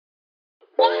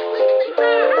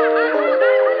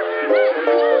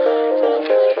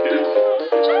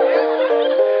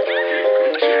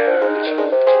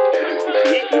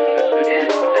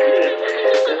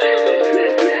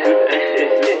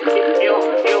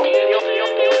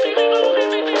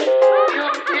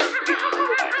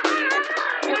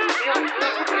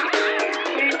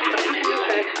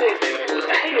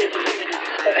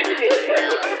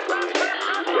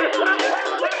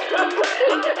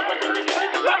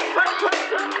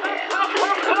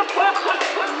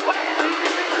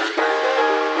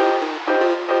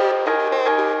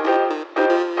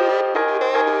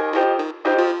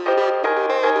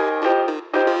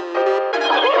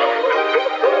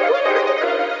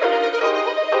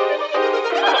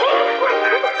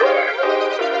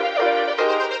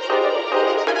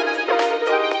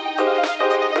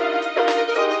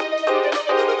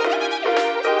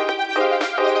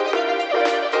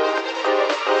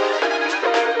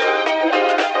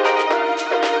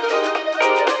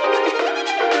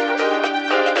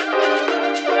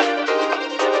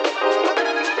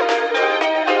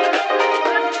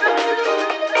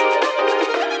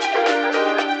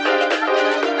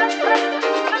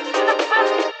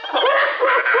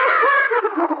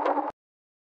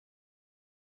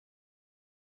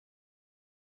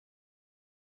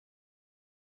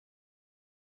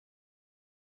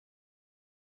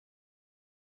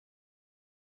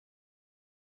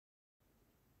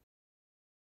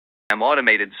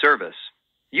automated service.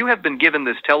 You have been given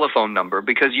this telephone number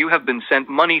because you have been sent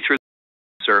money through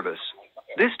the service.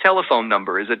 This telephone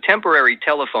number is a temporary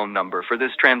telephone number for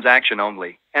this transaction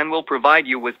only, and will provide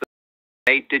you with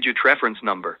the 8-digit reference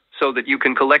number, so that you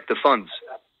can collect the funds.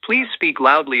 Please speak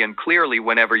loudly and clearly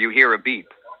whenever you hear a beep.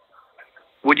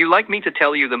 Would you like me to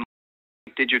tell you the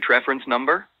 8-digit reference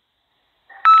number?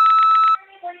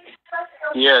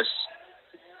 Yes.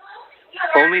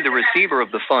 Only the receiver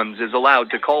of the funds is allowed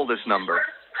to call this number.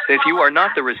 If you are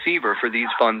not the receiver for these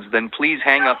funds, then please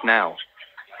hang up now.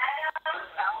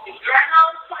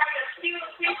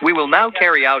 We will now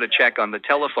carry out a check on the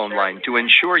telephone line to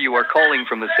ensure you are calling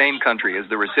from the same country as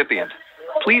the recipient.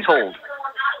 Please hold.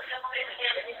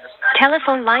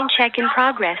 Telephone line check in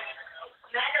progress.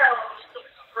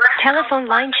 Telephone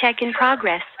line check in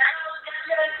progress.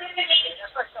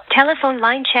 Telephone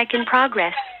line check in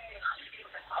progress.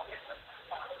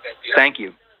 Thank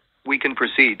you. We can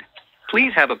proceed.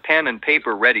 Please have a pen and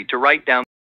paper ready to write down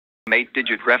the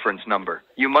 8-digit reference number.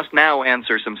 You must now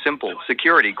answer some simple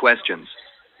security questions.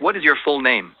 What is your full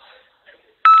name?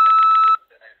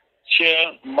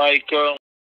 Chair Michael.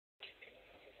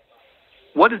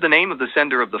 What is the name of the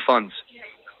sender of the funds?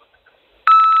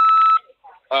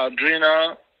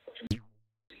 Adrina.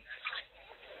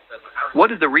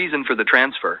 What is the reason for the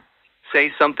transfer?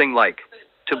 Say something like,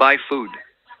 to buy food,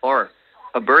 or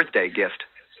a birthday gift.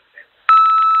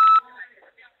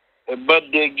 A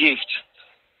birthday gift.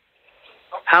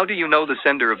 How do you know the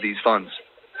sender of these funds?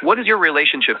 What is your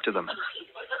relationship to them?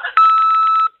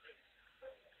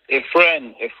 A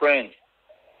friend.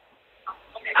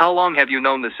 How long have you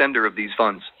known the sender of these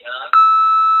funds?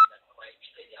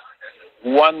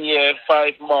 1 year,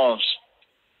 5 months.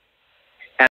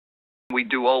 And we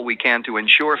do all we can to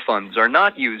ensure funds are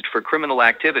not used for criminal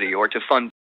activity or to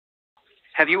fund.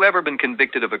 Have you ever been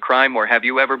convicted of a crime, or have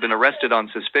you ever been arrested on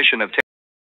suspicion of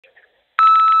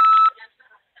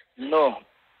No.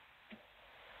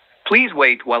 Please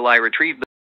wait while I retrieve the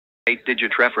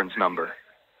 8-digit reference number.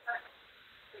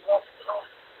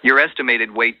 Your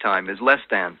estimated wait time is less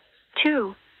than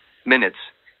 2 minutes.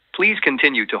 Please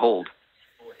continue to hold.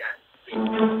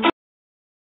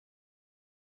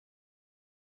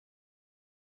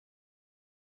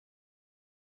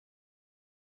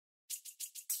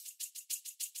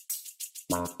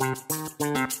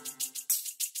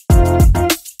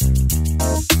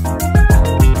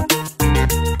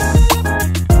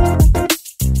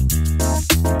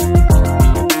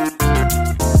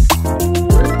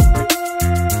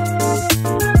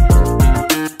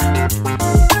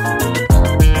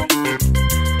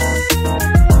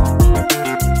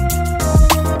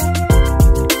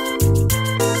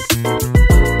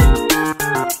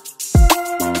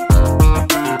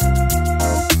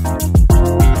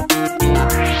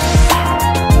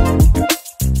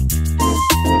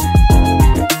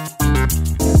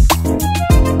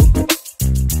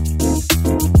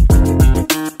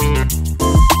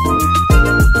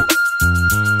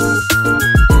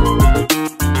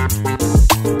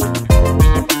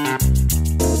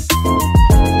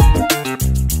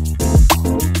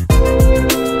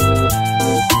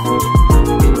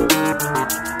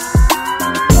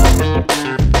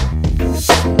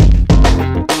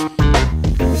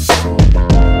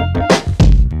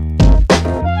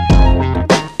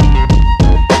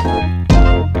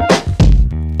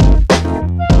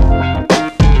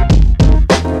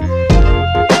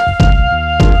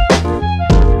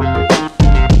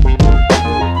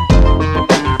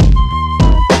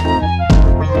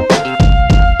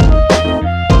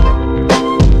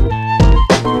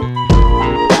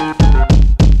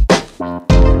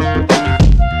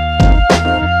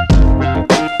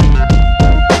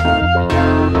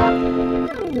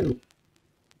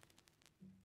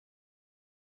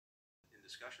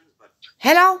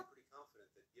 Hello?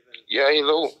 Yeah,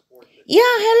 hello. Yeah,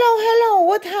 hello.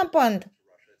 What happened?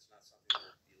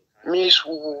 Miss,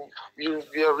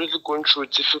 we are really going through a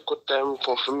difficult time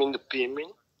confirming the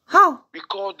payment. How? We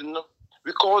called the number,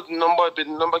 but the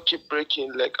number keep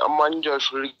breaking. Like, our manager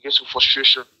is really getting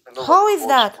frustration. How is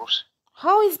that?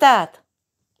 How is that?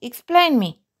 Explain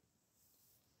me.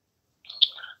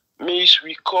 Miss,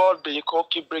 we called, but the call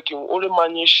keep breaking. We only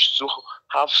managed to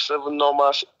have 7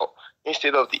 numbers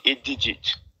instead of the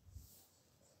 8-digit.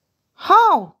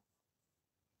 How?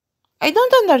 I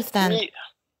don't understand.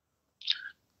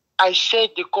 I said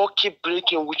the call keep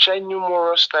breaking. We tried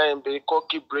numerous times, but the call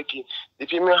keep breaking. The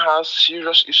payment has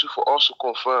serious issue for us to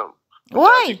confirm.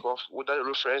 Why? Without the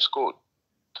reference code.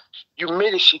 You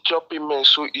made a secure payment,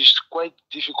 so it's quite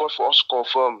difficult for us to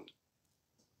confirm.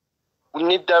 We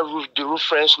need the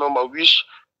reference number, which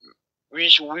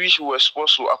which we were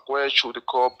supposed to acquire through the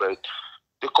call, but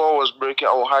the call was breaking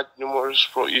and we had numerous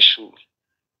fraud issues.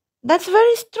 That's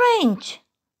very strange.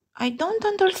 I don't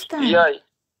understand. Yeah.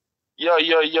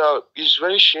 It's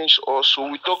very strange also.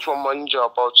 We talked to our manager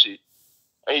about it.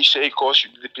 And he said he calls you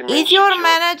the payment. Is your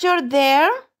manager there?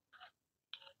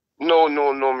 No,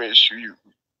 miss. You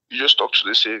just talk to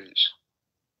the service.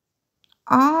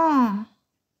 Ah.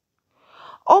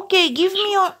 Okay, give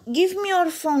me your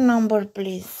phone number,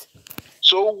 please.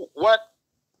 So what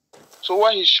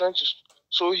he's trying to,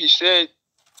 so he said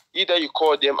either you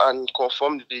call them and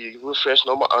confirm the reference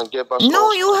number and get back to us.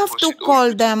 No, you have to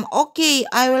call them. Okay,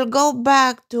 I will go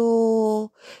back to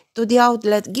the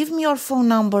outlet. Give me your phone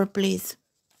number, please.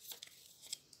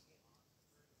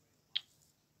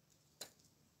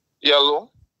 Yeah, hello?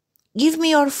 Give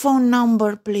me your phone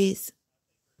number, please.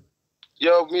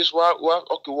 Yeah, miss,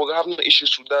 okay, we're having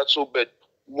issues with that, so, but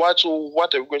what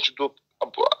are we going to do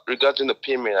regarding the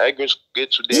payment? Are you going to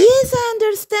get to them? Yes, I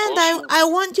understand. Also, I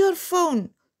want your phone.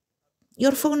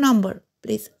 Your phone number,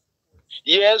 please.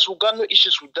 Yes, we got no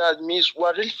issues with that, miss.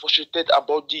 We're really frustrated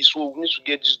about this, so we need to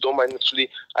get this done by today.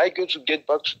 Are you going to get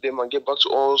back to them and get back to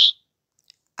us?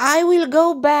 I will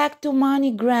go back to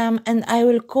MoneyGram and I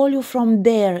will call you from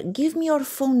there. Give me your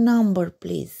phone number,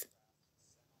 please.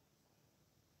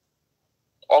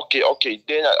 Okay.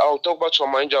 Then I'll talk back to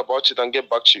my manager about it and get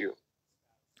back to you.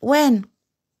 When?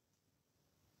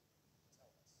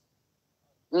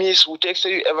 Miss, we text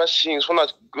you ever since when I'm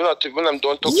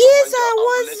done talking. Yes,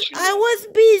 I was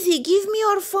busy. Give me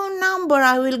your phone number.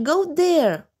 I will go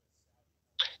there.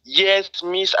 Yes,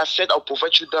 miss. I said I'll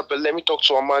provide you that, but let me talk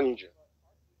to our manager.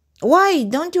 Why?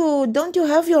 Don't you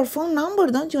have your phone number?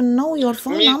 Don't you know your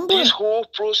phone number? This whole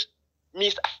process,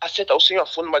 miss, I said I'll send your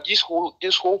phone number. This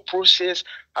whole process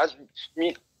has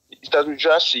been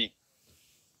drastic.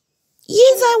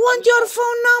 Yes, I want your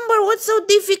phone number. What's so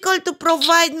difficult to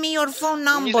provide me your phone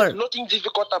number? There's nothing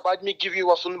difficult about me giving you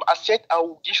a phone number. I said I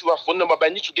will give you a phone number, but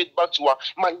I need to get back to our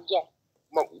manager.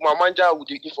 My manager with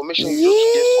the information.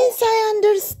 Yes, I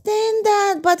understand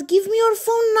that, but give me your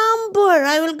phone number.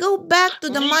 I will go back to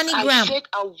the MoneyGram.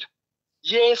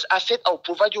 I said I'll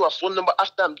provide you a phone number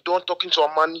after I'm done talking to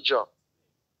our manager.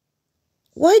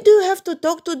 Why do you have to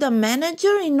talk to the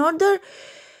manager in order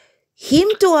him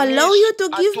to allow you to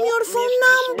give me your phone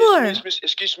number? Miss,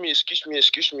 excuse me.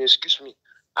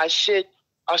 I said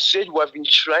we have been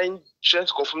trying to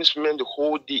confirm this payment the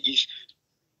whole day.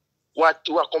 We are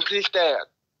completely tired.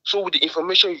 So with the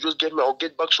information you just gave me, I'll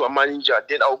get back to our manager.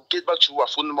 Then I'll get back to our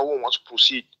phone number when we want to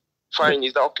proceed. Fine,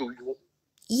 is that okay with you?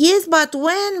 Yes, but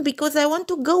when? Because I want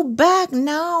to go back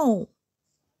now.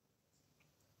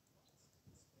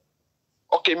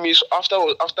 Okay, miss. After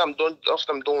I'm done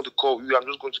with the call, I'm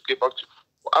just going to get back to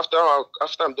you. After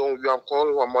I'm done with you, I'm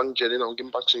calling our manager. Then I'll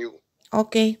get back to you.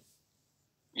 Okay.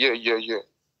 Yeah.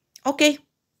 Okay.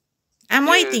 I'm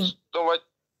waiting. Don't worry.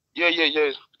 Yeah.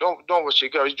 Don't worry,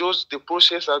 guys. Just the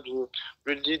process has been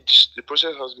really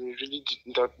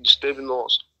disturbing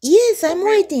us. Yes, I'm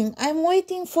waiting. I'm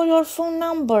waiting for your phone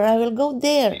number. I will go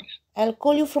there. I'll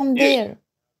call you from there.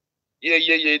 Yeah.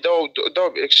 That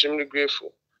would be extremely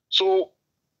grateful. So,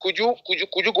 could you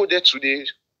go there today?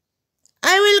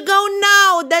 I will go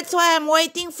now. That's why I'm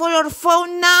waiting for your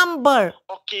phone number.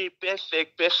 Okay,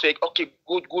 perfect. Okay,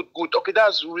 good. Okay,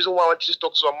 that's the reason why I want you to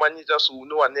talk to our manager so we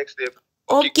know our next step.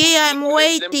 Okay, I'm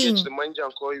waiting. Let me get to the manager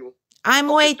and call you. I'm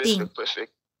waiting.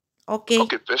 Perfect. Okay.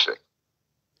 Okay, perfect.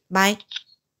 Bye.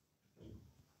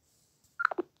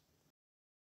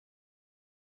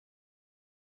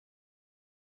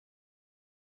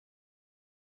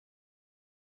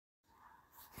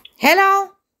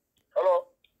 Hello.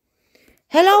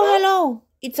 Hello.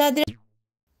 It's Adrian.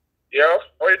 Yeah,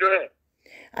 how are you doing?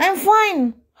 I'm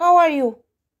fine. How are you?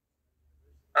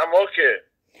 I'm okay.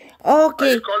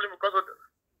 Okay. Are you calling because of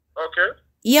okay?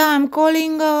 Yeah, I'm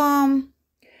calling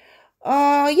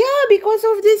because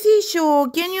of this issue.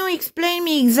 Can you explain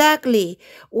me exactly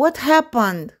what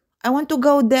happened? I want to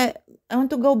go there. I want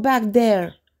to go back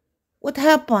there. What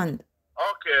happened?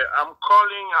 Okay, I'm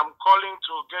calling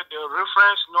to get the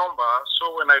reference number.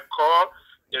 So when I call,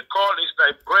 the call is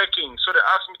like breaking. So they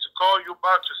asked me to call you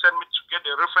back to send me to get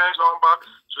the reference number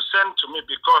to send to me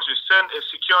because you send a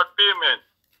secured payment.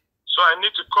 So I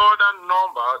need to call that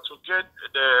number to get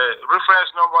the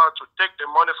reference number to take the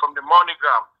money from the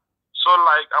MoneyGram. So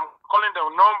like I'm calling the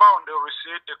number on the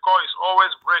receipt, the call is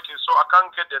always breaking, so I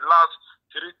can't get the last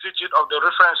 3 digits of the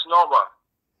reference number.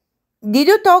 Did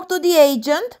you talk to the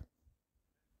agent?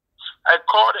 I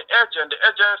called the agent. The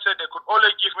agent said they could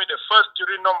only give me the first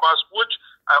 3 numbers, which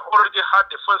I already had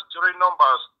the first 3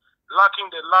 numbers, lacking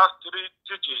the last 3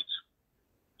 digits.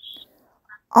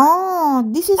 Oh,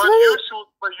 this is But very... you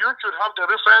should have the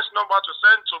reference number to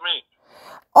send to me.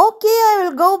 Okay, I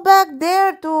will go back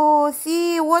there to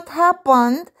see what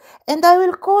happened and I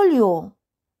will call you.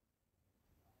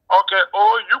 Okay,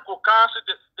 or you could cancel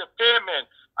the payment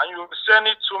and you will send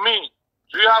it to me.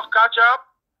 Do you have catch up?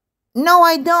 No,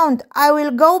 I don't. I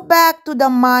will go back to the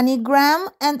MoneyGram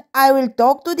and I will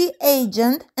talk to the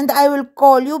agent and I will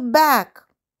call you back.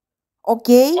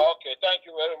 Okay? Okay, thank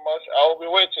you very much. I will be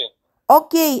waiting.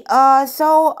 Okay,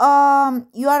 so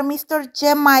you are Mr.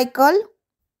 Che Michael?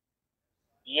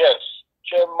 Yes,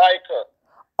 Chair Michael.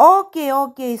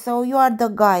 Okay, so you are the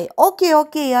guy.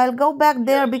 Okay, I'll go back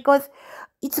there because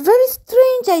it's very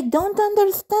strange. I don't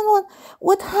understand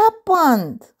what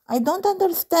happened. I don't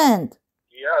understand.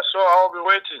 Yeah, so I'll be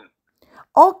waiting.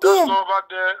 Okay. Just go back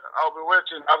there. I'll be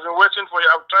waiting. I've been waiting for you.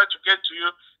 I've tried to get to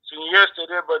you since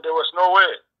yesterday, but there was no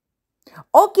way.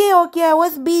 Okay, I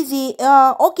was busy.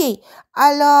 Okay,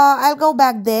 I'll go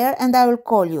back there and I will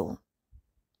call you.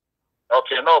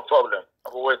 Okay, no problem.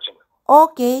 I'll be waiting.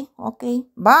 Okay.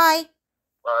 Bye.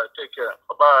 Bye. Take care.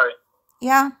 Bye-bye.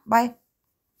 Yeah, bye.